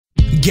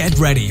Get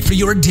ready for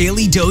your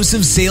daily dose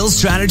of sales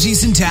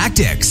strategies and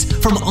tactics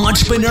from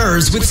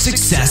entrepreneurs with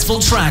successful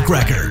track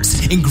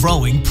records and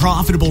growing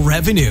profitable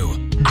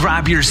revenue.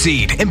 Grab your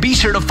seat and be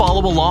sure to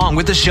follow along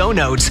with the show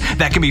notes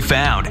that can be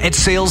found at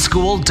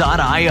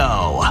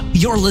saleschool.io.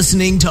 You're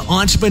listening to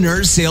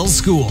Entrepreneur Sales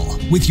School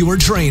with your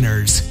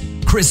trainers,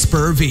 Chris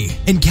Spurvey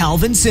and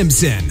Calvin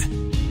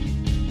Simpson.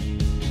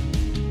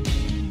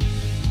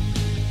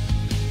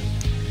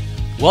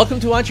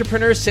 Welcome to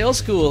Entrepreneur Sales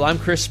School. I'm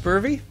Chris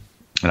Spurvey.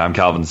 And I'm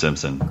Calvin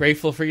Simpson.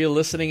 Grateful for you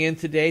listening in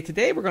today.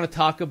 Today we're going to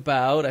talk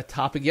about a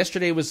topic.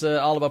 Yesterday was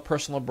all about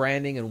personal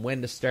branding and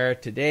when to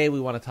start. Today we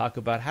want to talk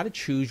about how to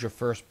choose your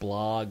first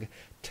blog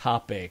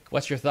topic.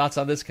 What's your thoughts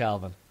on this,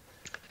 Calvin?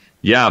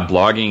 Yeah,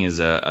 blogging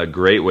is a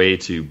great way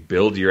to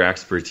build your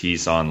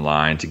expertise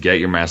online, to get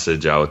your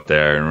message out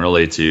there, and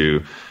really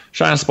to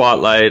shine a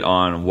spotlight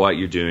on what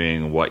you're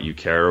doing, what you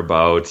care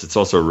about. It's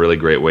also a really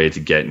great way to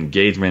get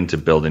engagement, to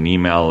build an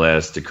email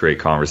list, to create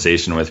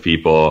conversation with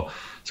people.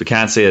 So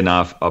can't say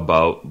enough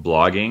about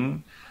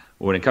blogging.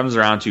 When it comes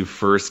around to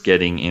first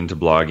getting into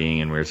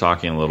blogging, and we were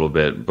talking a little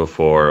bit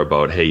before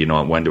about, hey, you know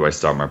what, when do I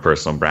start my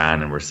personal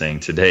brand? And we're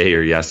saying today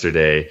or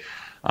yesterday.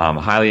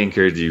 Highly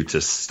encourage you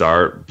to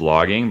start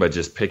blogging, but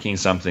just picking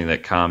something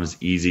that comes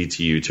easy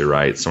to you to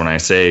write. So when I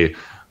say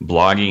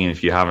blogging,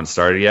 if you haven't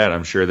started yet,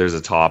 I'm sure there's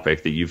a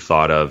topic that you've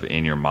thought of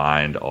in your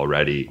mind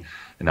already.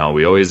 Now,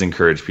 we always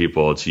encourage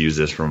people to use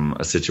this from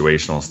a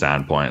situational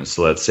standpoint.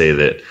 So let's say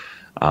that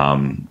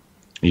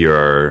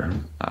you're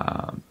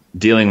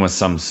dealing with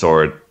some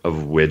sort of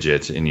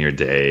widget in your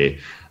day.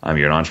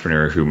 You're an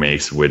entrepreneur who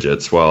makes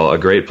widgets. Well, a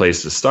great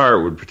place to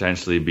start would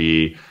potentially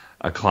be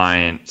a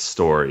client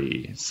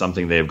story,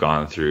 something they've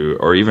gone through,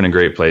 or even a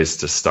great place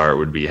to start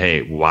would be,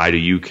 hey, why do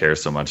you care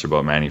so much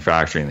about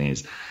manufacturing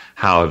these?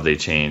 How have they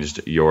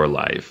changed your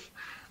life?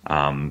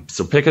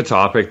 So pick a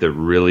topic that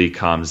really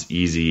comes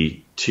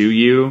easy to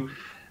you.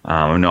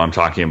 I know I'm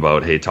talking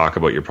about, hey, talk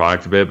about your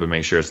product a bit, but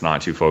make sure it's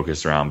not too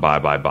focused around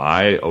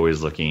buy.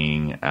 Always look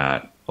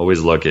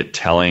at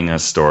telling a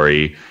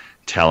story,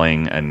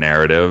 telling a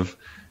narrative.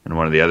 And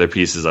one of the other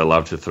pieces I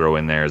love to throw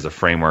in there is a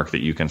framework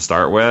that you can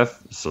start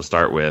with. So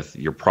start with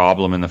your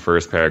problem in the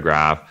first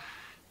paragraph,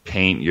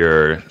 paint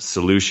your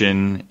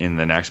solution in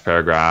the next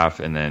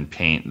paragraph, and then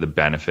paint the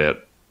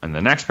benefit in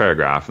the next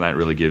paragraph. And that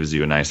really gives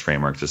you a nice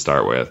framework to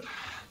start with.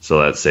 So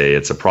let's say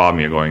it's a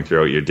problem you're going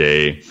throughout your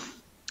day.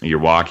 You're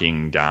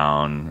walking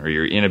down or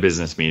you're in a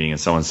business meeting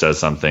and someone says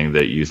something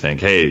that you think,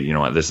 hey, you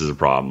know what, this is a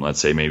problem. Let's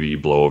say maybe you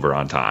blow over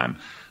on time.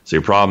 So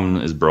your problem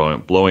is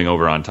blowing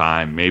over on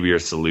time. Maybe your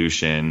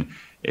solution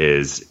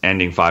is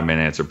ending 5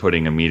 minutes or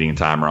putting a meeting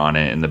timer on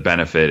it. And the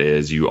benefit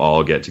is you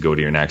all get to go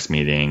to your next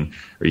meeting,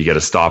 or you get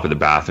to stop at the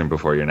bathroom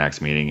before your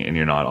next meeting, and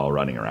you're not all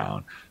running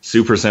around.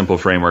 Super simple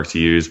framework to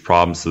use,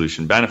 problem,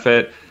 solution,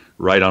 benefit,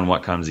 right on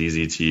what comes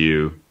easy to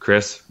you.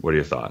 Chris, what are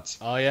your thoughts?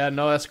 Oh, yeah,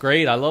 no, that's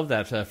great. I love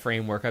that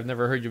framework. I've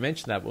never heard you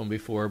mention that one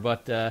before.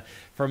 But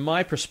from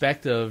my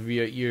perspective,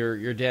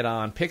 you're dead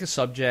on. Pick a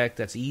subject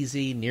that's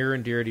easy, near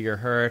and dear to your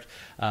heart.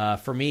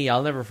 For me,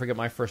 I'll never forget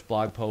my first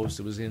blog post.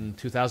 It was in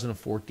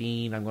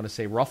 2014. I'm going to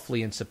say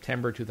roughly in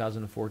September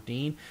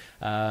 2014.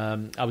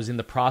 I was in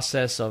the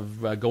process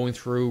of going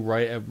through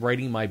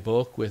writing my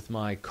book with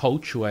my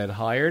coach who I had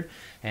hired.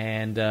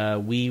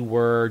 And we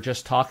were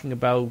just talking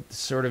about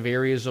sort of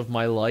areas of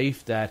my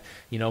life that,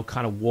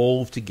 kind of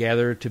wove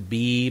together to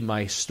be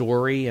my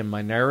story and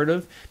my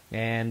narrative.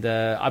 And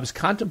I was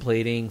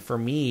contemplating, for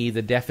me,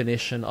 the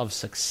definition of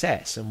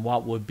success and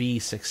what would be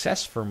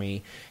success for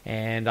me.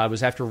 And I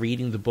was after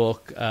reading the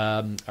book,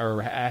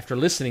 or after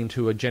listening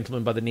to a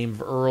gentleman by the name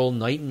of Earl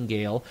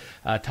Nightingale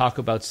talk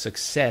about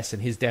success,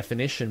 and his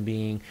definition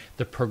being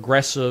the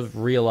progressive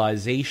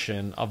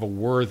realization of a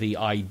worthy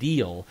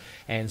ideal.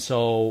 And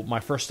so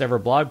my first ever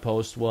blog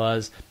post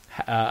was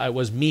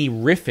me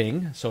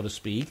riffing, so to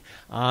speak,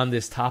 on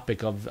this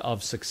topic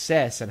of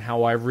success and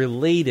how I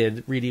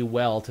related really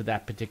well to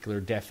that particular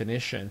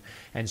definition.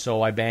 And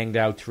so I banged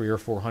out 300 or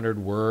 400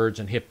 words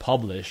and hit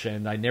publish,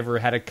 and I never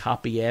had a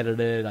copy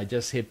edited. I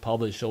just hit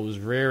publish, so it was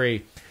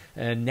very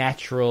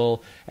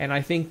natural. And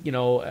I think,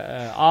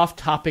 off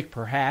topic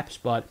perhaps,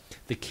 but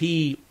the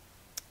key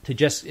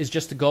is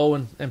just to go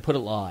and put it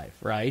live,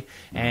 right?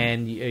 Mm-hmm.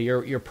 And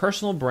your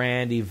personal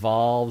brand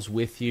evolves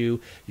with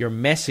you. Your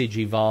message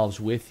evolves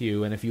with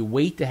you. And if you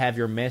wait to have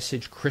your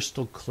message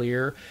crystal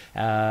clear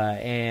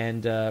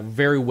and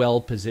very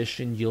well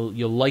positioned,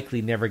 you'll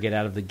likely never get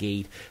out of the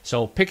gate.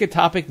 So pick a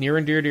topic near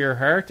and dear to your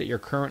heart that you're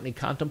currently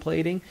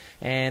contemplating,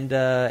 and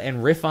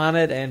riff on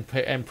it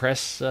and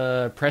press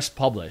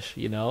publish.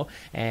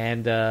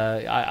 And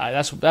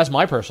that's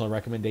my personal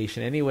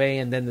recommendation anyway.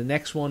 And then the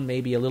next one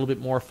maybe a little bit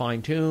more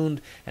fine tuned.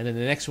 And then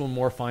the next one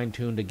more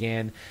fine-tuned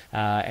again,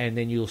 and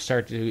then you'll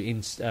start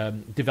to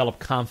develop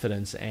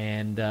confidence.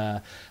 And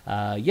so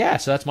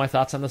that's my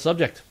thoughts on the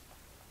subject.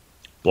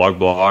 Blog.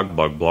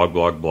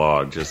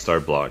 Just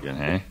start blogging,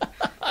 hey?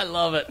 I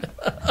love it.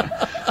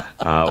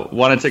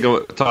 Want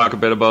to talk a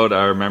bit about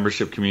our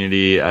membership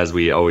community, as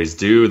we always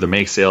do, the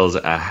Make Sales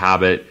a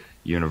Habit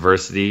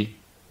University.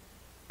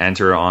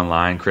 enter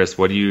online. Chris,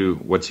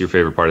 what's your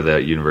favorite part of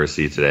the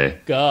university today?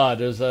 God,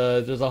 there's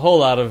a whole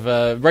lot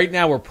of right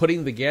now we're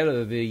putting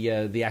together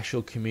the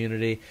actual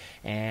community,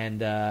 and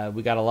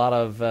we got a lot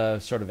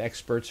of sort of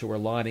experts who are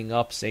lining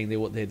up saying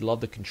they'd love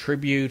to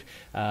contribute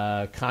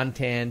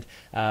content.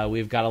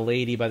 We've got a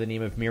lady by the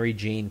name of Mary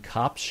Jane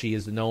Copps. She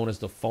is known as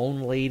the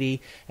phone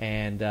lady,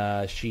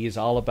 and she is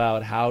all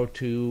about how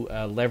to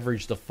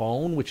leverage the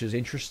phone, which is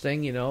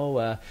interesting. You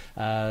know,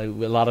 a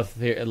lot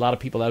of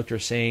people out there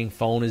saying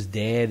phone is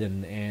dead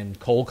and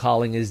cold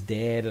calling is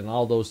dead and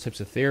all those types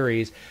of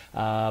theories.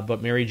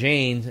 But Mary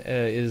Jane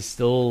is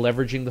still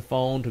leveraging the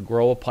phone to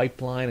grow a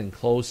pipeline and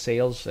close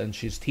sales, and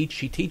she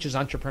teaches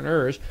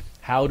entrepreneurs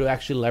how to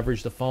actually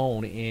leverage the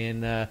phone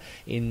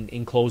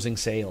in closing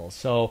sales.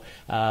 So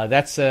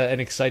that's an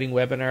exciting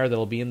webinar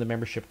that'll be in the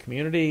membership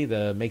community,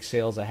 the Make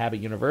Sales a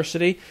Habit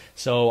University.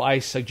 So I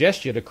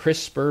suggest you to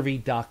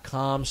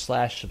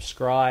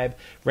chrisspurvey.com/subscribe.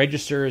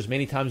 Register as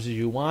many times as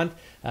you want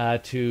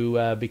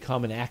to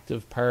become an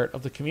active part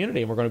of the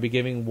community. And we're going to be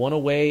giving one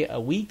away a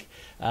week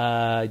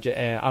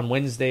on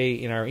Wednesday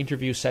in our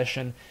interview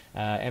session.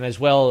 And as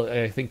well,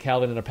 I think,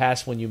 Calvin, in the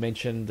past when you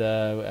mentioned,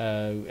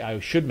 I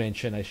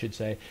should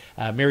say,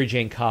 Mary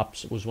Jane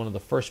Copps was one of the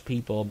first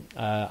people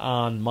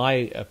on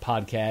my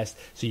podcast,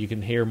 so you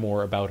can hear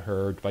more about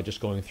her by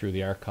just going through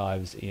the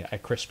archives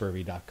at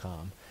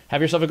chrisspurvey.com.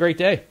 Have yourself a great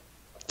day.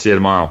 See you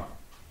tomorrow.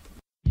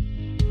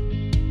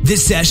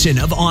 This session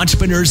of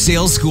Entrepreneur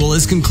Sales School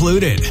is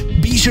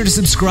concluded. Be sure to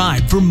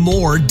subscribe for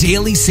more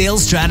daily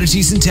sales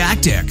strategies and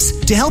tactics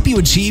to help you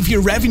achieve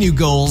your revenue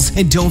goals.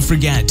 And don't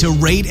forget to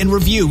rate and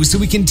review so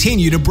we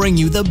continue to bring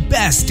you the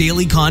best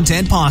daily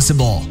content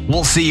possible.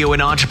 We'll see you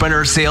in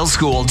Entrepreneur Sales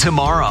School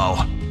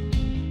tomorrow.